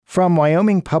From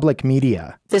Wyoming Public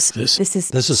Media. This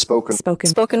is spoken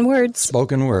words.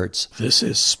 Spoken words. This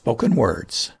is spoken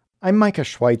words. I'm Micah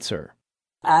Schweitzer.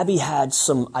 Abbey had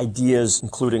some ideas,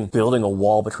 including building a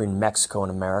wall between Mexico and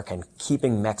America and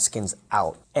keeping Mexicans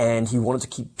out. And he wanted to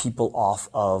keep people off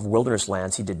of wilderness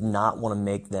lands. He did not want to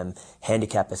make them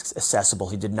handicap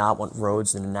accessible. He did not want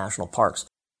roads in the national parks.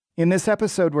 In this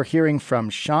episode, we're hearing from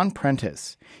Sean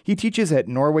Prentice. He teaches at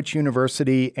Norwich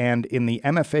University and in the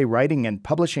MFA Writing and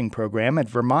Publishing program at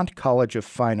Vermont College of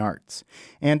Fine Arts.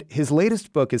 And his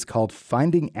latest book is called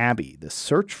Finding Abbey, The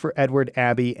Search for Edward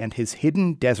Abbey and His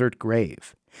Hidden Desert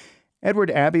Grave. Edward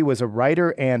Abbey was a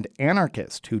writer and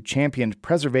anarchist who championed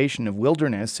preservation of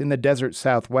wilderness in the desert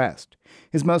Southwest.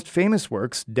 His most famous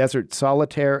works, Desert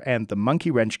Solitaire and The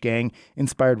Monkey Wrench Gang,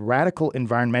 inspired radical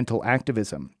environmental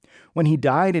activism. When he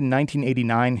died in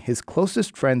 1989, his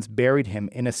closest friends buried him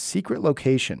in a secret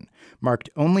location, marked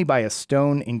only by a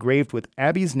stone engraved with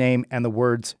Abbey's name and the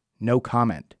words, "No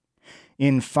comment."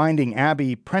 In Finding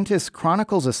Abbey, Prentice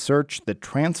chronicles a search that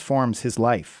transforms his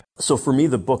life. So for me,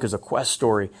 the book is a quest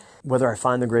story. Whether I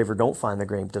find the grave or don't find the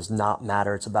grave does not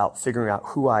matter. It's about figuring out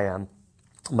who I am,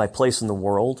 my place in the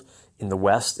world, in the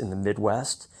West, in the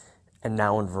Midwest, and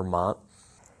now in Vermont.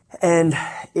 And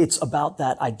it's about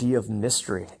that idea of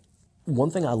mystery.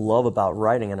 One thing I love about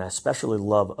writing, and I especially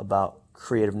love about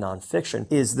creative nonfiction,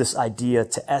 is this idea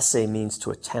to essay means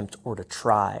to attempt or to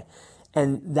try.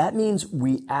 And that means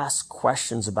we ask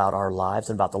questions about our lives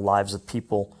and about the lives of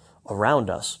people around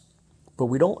us, but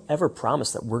we don't ever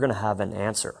promise that we're going to have an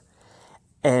answer.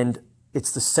 And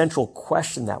it's the central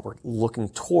question that we're looking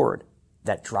toward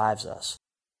that drives us.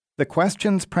 The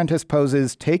questions Prentice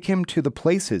poses take him to the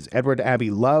places Edward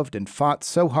Abbey loved and fought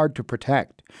so hard to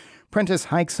protect. Prentice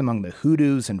hikes among the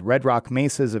hoodoos and red rock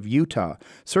mesas of Utah,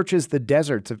 searches the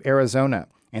deserts of Arizona,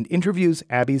 and interviews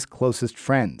Abbey's closest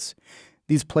friends.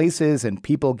 These places and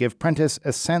people give Prentice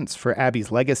a sense for Abbey's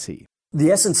legacy.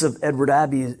 The essence of Edward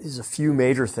Abbey is a few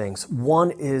major things. One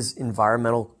is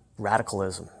environmental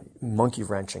radicalism, monkey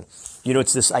wrenching.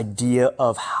 It's this idea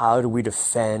of how do we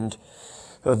defend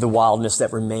the wildness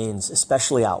that remains,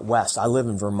 especially out west. I live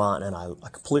in Vermont and I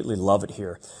completely love it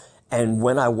here. And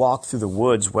when I walk through the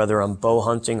woods, whether I'm bow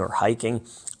hunting or hiking,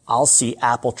 I'll see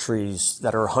apple trees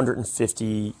that are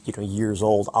 150 years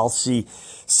old. I'll see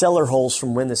cellar holes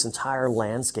from when this entire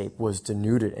landscape was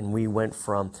denuded and we went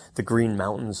from the Green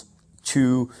Mountains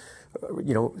to,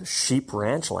 sheep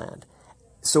ranch land.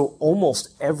 So almost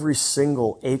every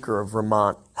single acre of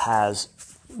Vermont has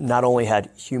not only had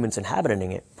humans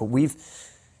inhabiting it, but we've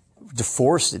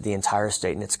deforested the entire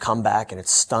state, and it's come back and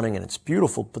it's stunning and it's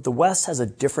beautiful, but the West has a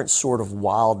different sort of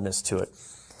wildness to it.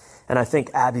 And I think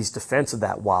Abbey's defense of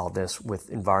that wildness with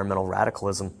environmental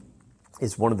radicalism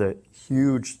is one of the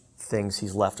huge things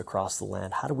he's left across the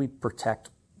land. How do we protect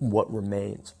what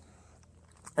remains?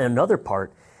 And another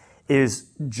part is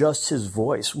just his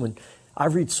voice. When I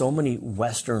read so many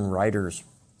Western writers,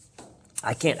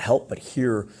 I can't help but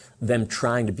hear them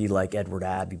trying to be like Edward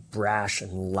Abbey, brash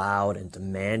and loud and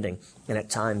demanding, and at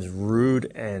times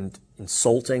rude and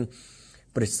insulting.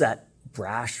 But it's that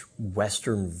brash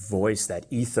Western voice, that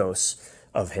ethos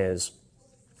of his.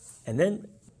 And then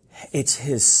it's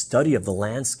his study of the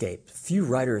landscape. Few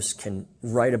writers can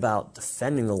write about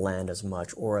defending the land as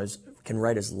much or can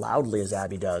write as loudly as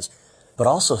Abbey does. But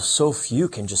also so few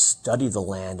can just study the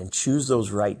land and choose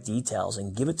those right details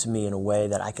and give it to me in a way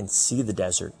that I can see the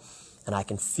desert and I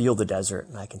can feel the desert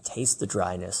and I can taste the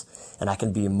dryness and I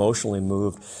can be emotionally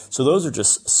moved. So those are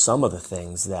just some of the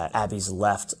things that Abbey's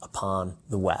left upon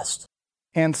the West.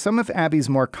 And some of Abbey's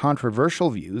more controversial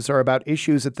views are about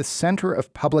issues at the center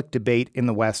of public debate in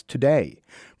the West today.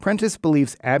 Prentice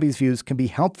believes Abbey's views can be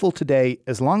helpful today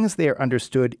as long as they are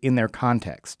understood in their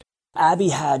context. Abbey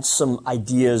had some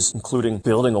ideas, including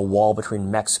building a wall between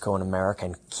Mexico and America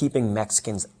and keeping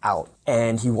Mexicans out.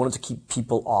 And he wanted to keep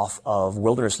people off of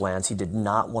wilderness lands. He did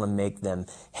not want to make them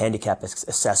handicap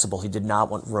accessible. He did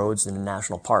not want roads in the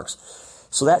national parks.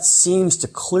 So that seems to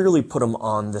clearly put him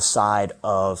on the side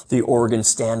of the Oregon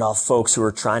standoff folks who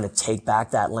are trying to take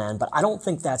back that land. But I don't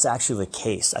think that's actually the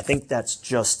case. I think that's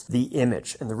just the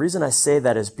image. And the reason I say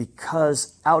that is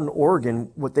because out in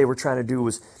Oregon, what they were trying to do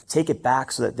was take it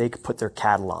back so that they could put their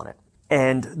cattle on it.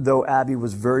 And though Abbey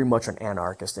was very much an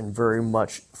anarchist and very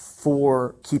much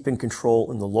for keeping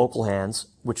control in the local hands,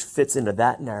 which fits into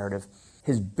that narrative,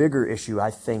 his bigger issue,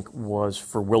 I think, was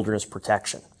for wilderness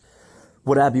protection.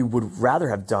 What Abbey would rather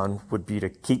have done would be to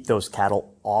keep those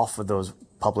cattle off of those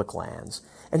public lands.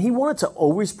 And he wanted to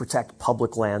always protect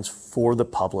public lands for the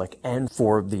public and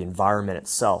for the environment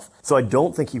itself. So I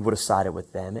don't think he would have sided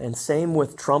with them. And same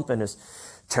with Trump and his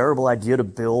terrible idea to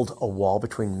build a wall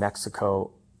between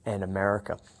Mexico and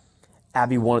America.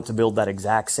 Abbey wanted to build that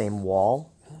exact same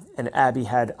wall, and Abbey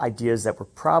had ideas that were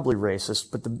probably racist,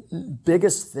 but the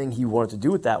biggest thing he wanted to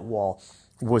do with that wall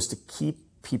was to keep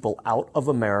people out of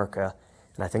America,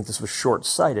 and I think this was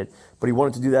short-sighted, but he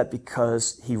wanted to do that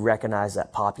because he recognized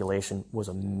that population was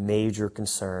a major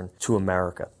concern to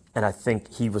America. And I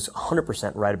think he was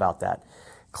 100% right about that.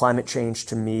 Climate change,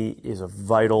 to me, is a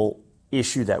vital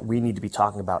issue that we need to be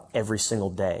talking about every single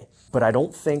day. But I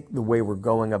don't think the way we're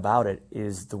going about it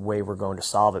is the way we're going to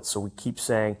solve it. So we keep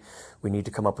saying we need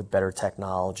to come up with better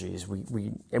technologies,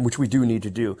 and which we do need to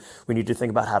do. We need to think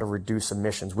about how to reduce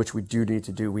emissions, which we do need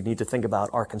to do. We need to think about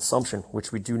our consumption,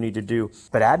 which we do need to do.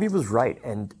 But Abbey was right,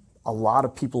 and a lot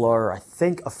of people are, I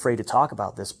think, afraid to talk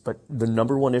about this, but the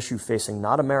number one issue facing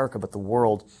not America but the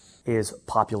world is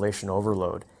population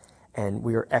overload. And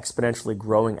we are exponentially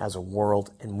growing as a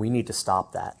world, and we need to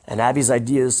stop that. And Abbey's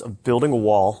ideas of building a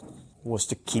wall was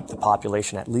to keep the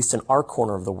population, at least in our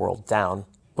corner of the world, down,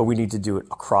 but we need to do it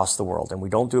across the world. And we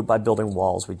don't do it by building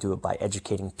walls, we do it by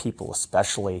educating people,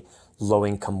 especially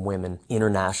low-income women,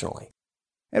 internationally.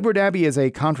 Edward Abbey is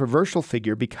a controversial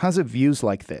figure because of views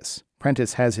like this.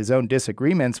 Prentice has his own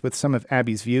disagreements with some of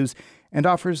Abbey's views and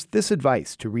offers this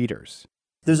advice to readers.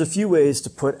 There's a few ways to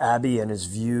put Abbey and his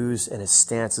views and his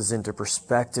stances into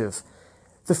perspective.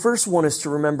 The first one is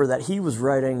to remember that he was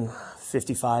writing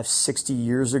 55, 60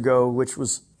 years ago, which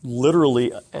was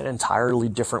literally an entirely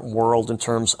different world in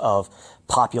terms of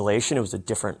population. It was a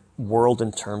different world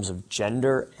in terms of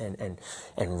gender and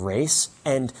race.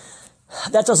 And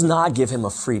that does not give him a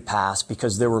free pass,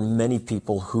 because there were many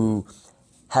people who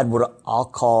had what I'll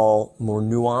call more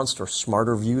nuanced or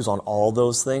smarter views on all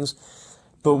those things.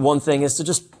 But one thing is to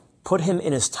just put him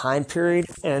in his time period,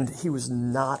 and he was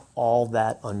not all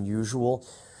that unusual,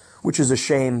 which is a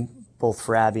shame both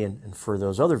for Abbey and for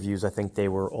those other views. I think they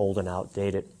were old and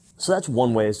outdated. So that's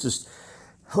one way, is just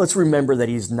let's remember that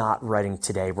he's not writing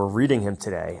today. We're reading him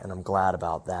today, and I'm glad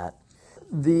about that.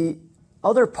 The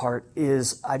other part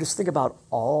is I just think about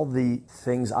all the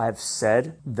things I've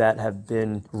said that have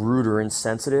been rude or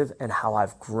insensitive and how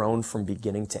I've grown from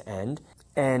beginning to end.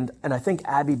 And I think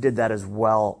Abbey did that as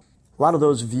well. A lot of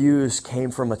those views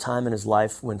came from a time in his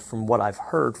life when, from what I've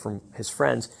heard from his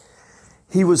friends,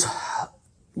 he was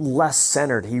less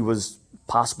centered. He was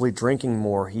possibly drinking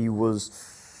more. He was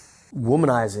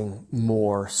womanizing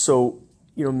more. So,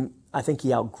 I think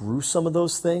he outgrew some of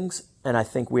those things, and I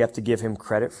think we have to give him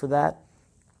credit for that.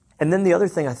 And then the other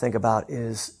thing I think about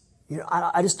is,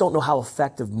 I just don't know how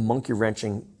effective monkey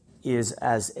wrenching is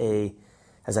as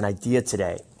an idea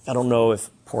today. I don't know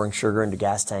if pouring sugar into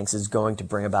gas tanks is going to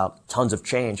bring about tons of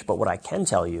change, but what I can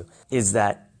tell you is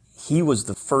that he was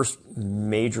the first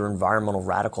major environmental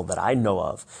radical that I know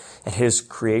of, and his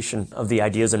creation of the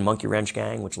ideas in Monkey Wrench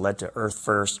Gang, which led to Earth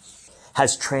First,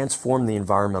 has transformed the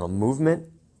environmental movement.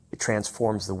 It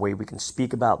transforms the way we can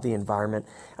speak about the environment,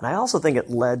 and I also think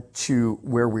it led to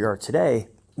where we are today,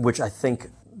 which I think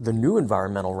the new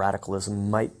environmental radicalism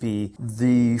might be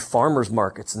the farmers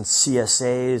markets and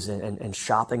CSAs and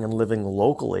shopping and living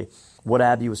locally. What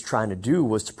Abbey was trying to do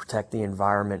was to protect the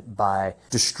environment by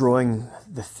destroying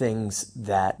the things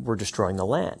that were destroying the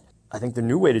land. I think the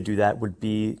new way to do that would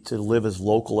be to live as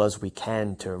local as we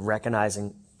can, to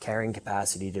recognizing carrying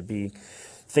capacity, to be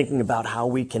thinking about how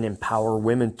we can empower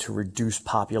women to reduce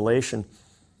population.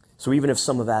 So even if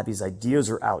some of Abbey's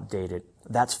ideas are outdated,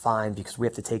 that's fine, because we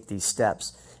have to take these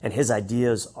steps. And his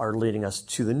ideas are leading us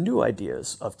to the new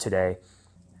ideas of today.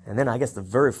 And then I guess the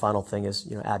very final thing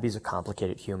is, Abbey's a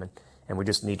complicated human. And we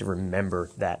just need to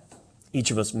remember that each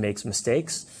of us makes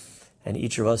mistakes, and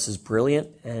each of us is brilliant.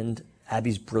 And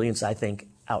Abbey's brilliance, I think,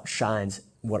 outshines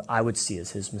what I would see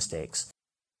as his mistakes.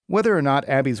 Whether or not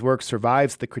Abbey's work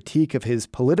survives the critique of his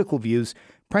political views,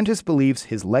 Prentice believes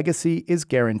his legacy is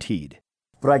guaranteed.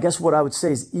 But I guess what I would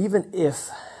say is, even if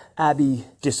Abbey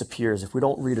disappears, if we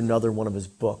don't read another one of his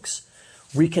books,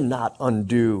 we cannot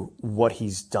undo what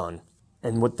he's done.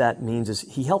 And what that means is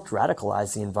he helped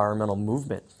radicalize the environmental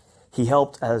movement. He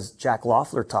helped, as Jack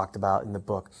Loeffler talked about in the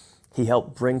book, he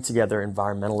helped bring together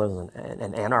environmentalism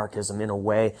and anarchism in a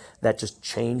way that just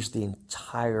changed the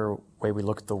entire way we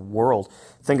look at the world.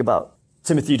 Think about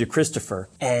Timothy de Christopher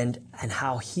and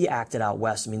how he acted out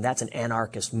west. I mean, that's an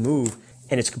anarchist move,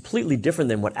 and it's completely different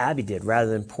than what Abbey did. Rather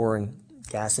than pouring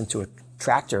gas into a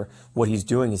tractor, what he's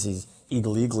doing is he's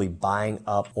illegally buying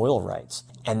up oil rights.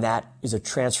 And that is a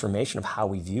transformation of how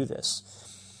we view this.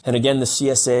 And again, the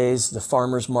CSAs, the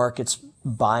farmers markets,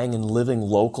 buying and living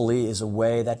locally is a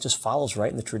way that just follows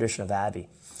right in the tradition of Abbey.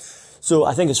 So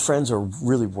I think his friends are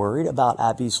really worried about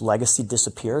Abby's legacy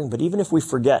disappearing. But even if we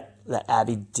forget that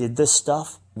Abby did this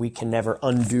stuff, we can never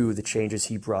undo the changes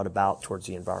he brought about towards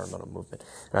the environmental movement.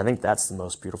 And I think that's the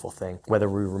most beautiful thing. Whether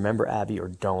we remember Abby or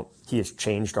don't, he has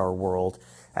changed our world,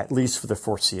 at least for the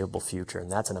foreseeable future.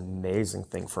 And that's an amazing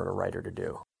thing for a writer to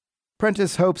do.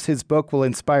 Prentice hopes his book will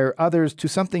inspire others to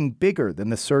something bigger than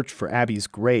the search for Abby's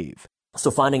grave. So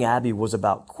Finding Abby was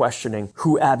about questioning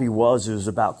who Abby was. It was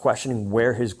about questioning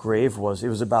where his grave was. It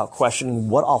was about questioning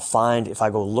what I'll find if I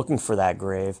go looking for that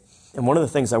grave. And one of the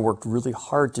things I worked really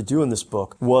hard to do in this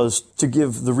book was to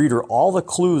give the reader all the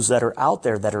clues that are out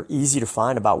there that are easy to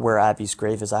find about where Abby's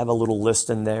grave is. I have a little list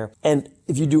in there. And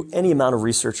if you do any amount of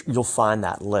research, you'll find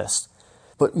that list.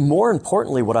 But more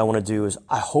importantly, what I want to do is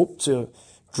I hope to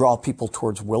draw people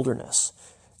towards wilderness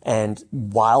and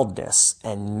wildness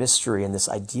and mystery and this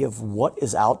idea of what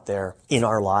is out there in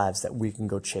our lives that we can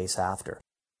go chase after.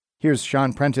 Here's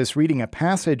Sean Prentice reading a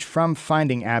passage from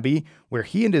Finding Abby, where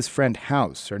he and his friend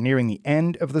House are nearing the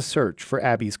end of the search for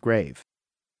Abby's grave.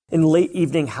 In the late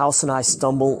evening, House and I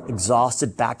stumble,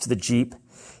 exhausted, back to the Jeep.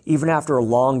 Even after a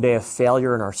long day of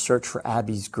failure in our search for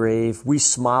Abby's grave, we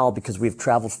smile because we've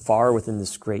traveled far within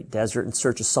this great desert in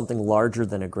search of something larger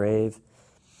than a grave.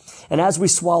 And as we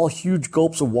swallow huge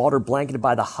gulps of water blanketed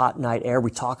by the hot night air, we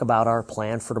talk about our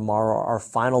plan for tomorrow, our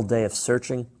final day of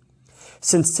searching.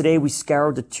 Since today we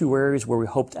scoured the two areas where we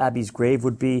hoped Abby's grave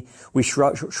would be, we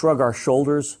shrug our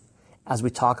shoulders as we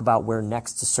talk about where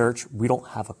next to search. We don't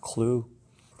have a clue.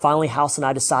 Finally, House and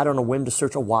I decided on a whim to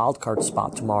search a wildcard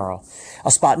spot tomorrow,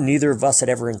 a spot neither of us had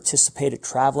ever anticipated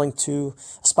traveling to,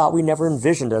 a spot we never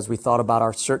envisioned as we thought about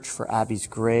our search for Abby's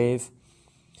grave.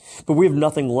 But we have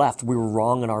nothing left. We were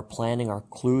wrong in our planning. Our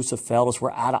clues have failed us.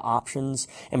 We're out of options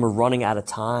and we're running out of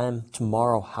time.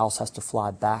 Tomorrow, House has to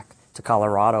fly back to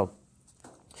Colorado.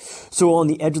 So on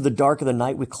the edge of the dark of the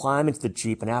night, we climb into the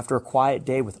Jeep, and after a quiet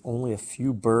day with only a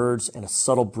few birds and a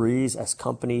subtle breeze as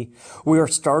company, we are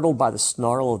startled by the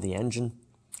snarl of the engine.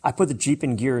 I put the Jeep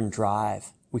in gear and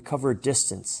drive. We cover a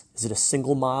distance. Is it a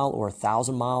single mile or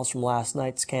 1,000 miles from last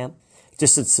night's camp?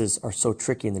 Distances are so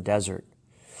tricky in the desert.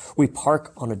 We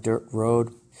park on a dirt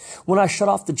road. When I shut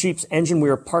off the Jeep's engine, we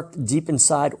are parked deep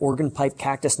inside Organ Pipe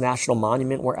Cactus National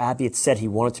Monument, where Abby had said he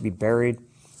wanted to be buried.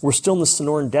 We're still in the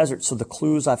Sonoran Desert, so the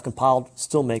clues I've compiled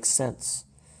still make sense.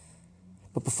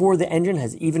 But before the engine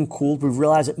has even cooled, we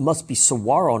realize it must be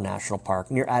Saguaro National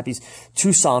Park, near Abby's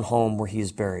Tucson home where he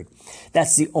is buried.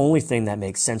 That's the only thing that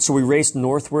makes sense. So we race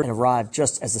northward and arrive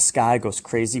just as the sky goes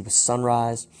crazy with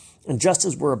sunrise. And just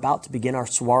as we're about to begin our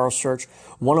saguaro search,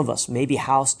 one of us, maybe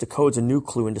House, decodes a new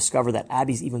clue and discover that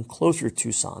Abby's even closer to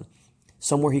Tucson,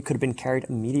 somewhere he could have been carried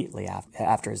immediately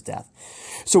after his death.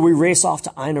 So we race off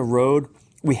to Ina Road.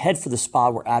 We head for the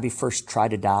spot where Abby first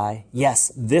tried to die.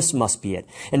 Yes, this must be it.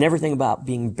 And everything about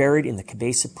being buried in the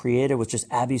Cabeza Prieta was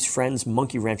just Abby's friends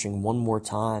monkey wrenching one more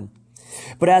time.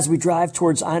 But as we drive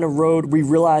towards Ina Road, we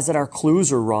realize that our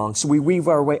clues are wrong. So we weave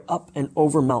our way up and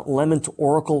over Mount Lemon to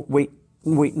Oracle.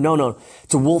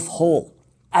 To Wolf Hole.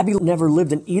 Abby never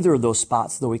lived in either of those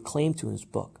spots, though he claimed to in his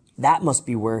book. That must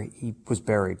be where he was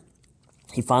buried.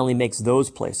 He finally makes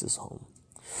those places home.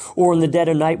 Or in the dead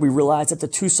of night, we realize that the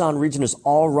Tucson region is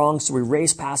all wrong, so we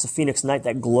race past a Phoenix night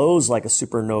that glows like a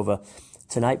supernova.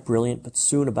 Tonight brilliant, but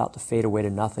soon about to fade away to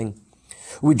nothing.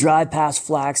 We drive past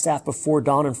Flagstaff before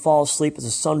dawn and fall asleep as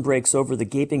the sun breaks over the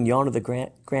gaping yawn of the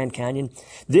Grand Canyon.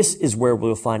 This is where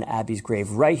we'll find Abby's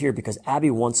grave, right here, because Abby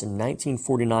once in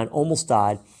 1949 almost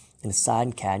died in the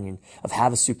side canyon of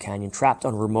Havasu Canyon, trapped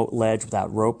on a remote ledge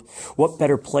without rope. What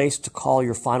better place to call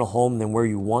your final home than where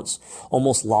you once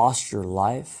almost lost your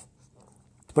life?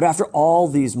 But after all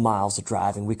these miles of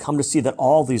driving, we come to see that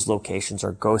all these locations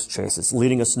are ghost chases,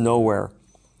 leading us nowhere.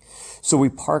 So we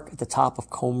park at the top of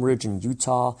Comb Ridge in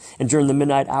Utah, and during the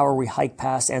midnight hour, we hike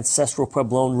past ancestral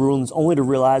Puebloan ruins only to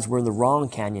realize we're in the wrong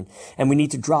canyon, and we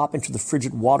need to drop into the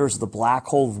frigid waters of the black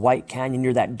hole of White Canyon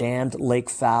near that damned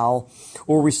Lake Fowl,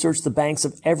 or we search the banks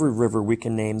of every river we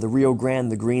can name, the Rio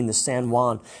Grande, the Green, the San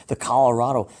Juan, the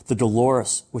Colorado, the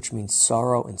Dolores, which means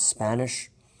sorrow in Spanish.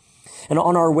 And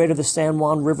on our way to the San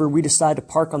Juan River, we decide to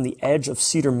park on the edge of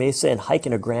Cedar Mesa and hike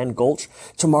in a Grand Gulch.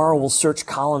 Tomorrow we'll search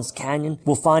Collins Canyon.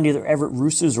 We'll find either Everett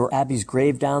Roos's or Abby's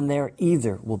grave down there.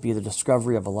 Either will be the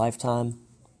discovery of a lifetime.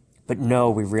 But no,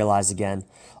 we realize again,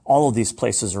 all of these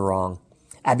places are wrong.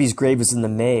 Abby's grave is in the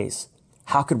maze.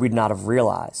 How could we not have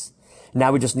realized?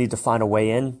 Now we just need to find a way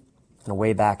in and a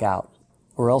way back out,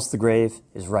 or else the grave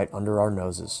is right under our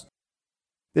noses.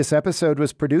 This episode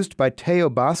was produced by Teo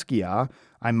Basquiat.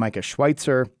 I'm Micah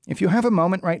Schweitzer. If you have a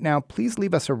moment right now, please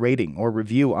leave us a rating or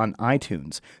review on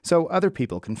iTunes so other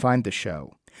people can find the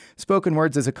show. Spoken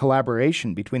Words is a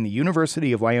collaboration between the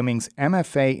University of Wyoming's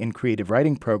MFA in Creative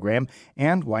Writing program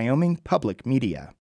and Wyoming Public Media.